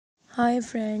Hi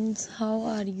friends, how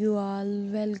are you all?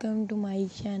 Welcome to my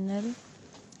channel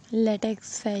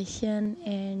Latex Fashion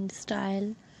and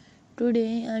Style.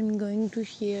 Today I'm going to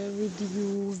share with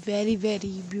you very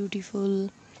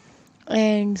beautiful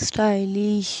and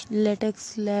stylish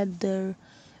latex leather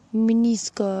mini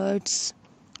skirts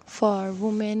for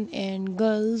women and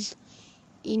girls.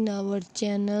 In our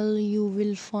channel you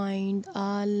will find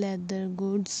all leather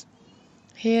goods.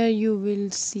 Here you will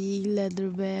see leather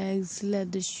bags,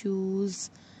 leather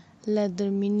shoes, leather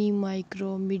mini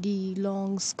micro midi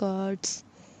long skirts,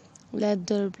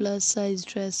 leather plus size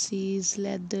dresses,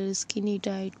 leather skinny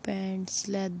tight pants,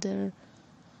 leather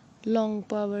long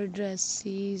power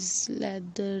dresses,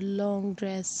 leather long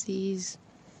dresses,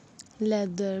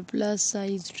 leather plus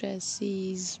size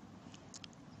dresses,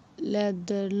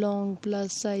 leather long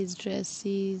plus size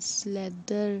dresses,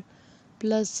 leather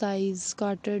plus size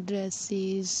skater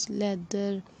dresses,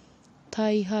 leather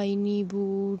thigh high knee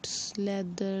boots,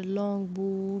 leather long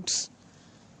boots,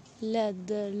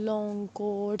 leather long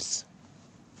coats,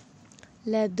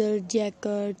 leather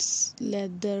jackets,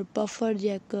 leather puffer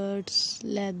jackets,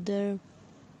 leather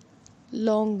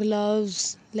long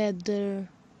gloves, leather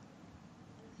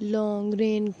long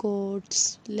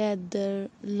raincoats, leather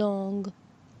long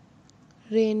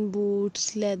rain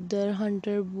boots, leather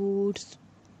hunter boots,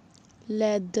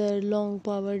 leather long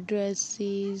power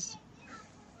dresses,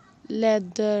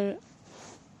 leather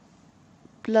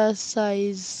plus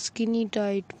size skinny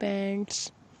tight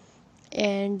pants,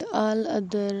 and all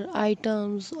other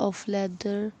items of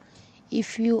leather.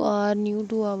 If you are new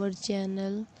to our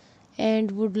channel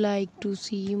and would like to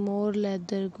see more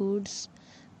leather goods,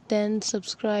 then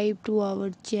subscribe to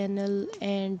our channel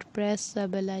and press the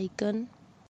bell icon.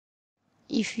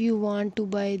 If you want to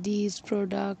buy these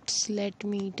products, let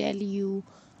me tell you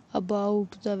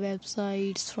about the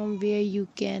websites from where you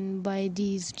can buy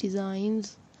these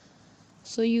designs.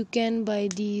 So you can buy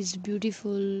these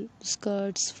beautiful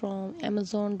skirts from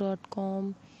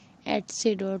amazon.com,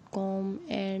 etsy.com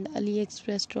and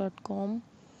aliexpress.com.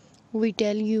 We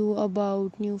tell you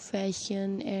about new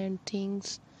fashion and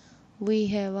things. We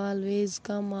have always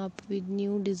come up with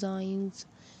new designs,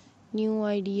 new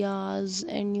ideas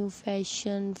and new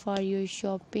fashion for your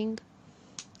shopping.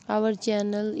 Our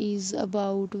channel is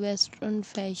about Western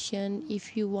fashion.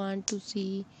 If you want to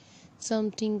see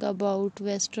something about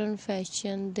Western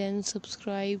fashion, then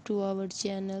subscribe to our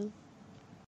channel.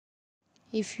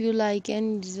 If you like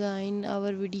any design,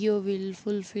 our video will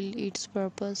fulfill its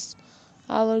purpose.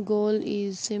 Our goal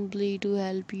is simply to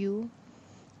help you.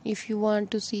 If you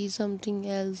want to see something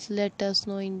else, let us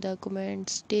know in the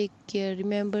comments. Take care.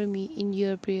 Remember me in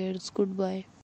your prayers. Goodbye.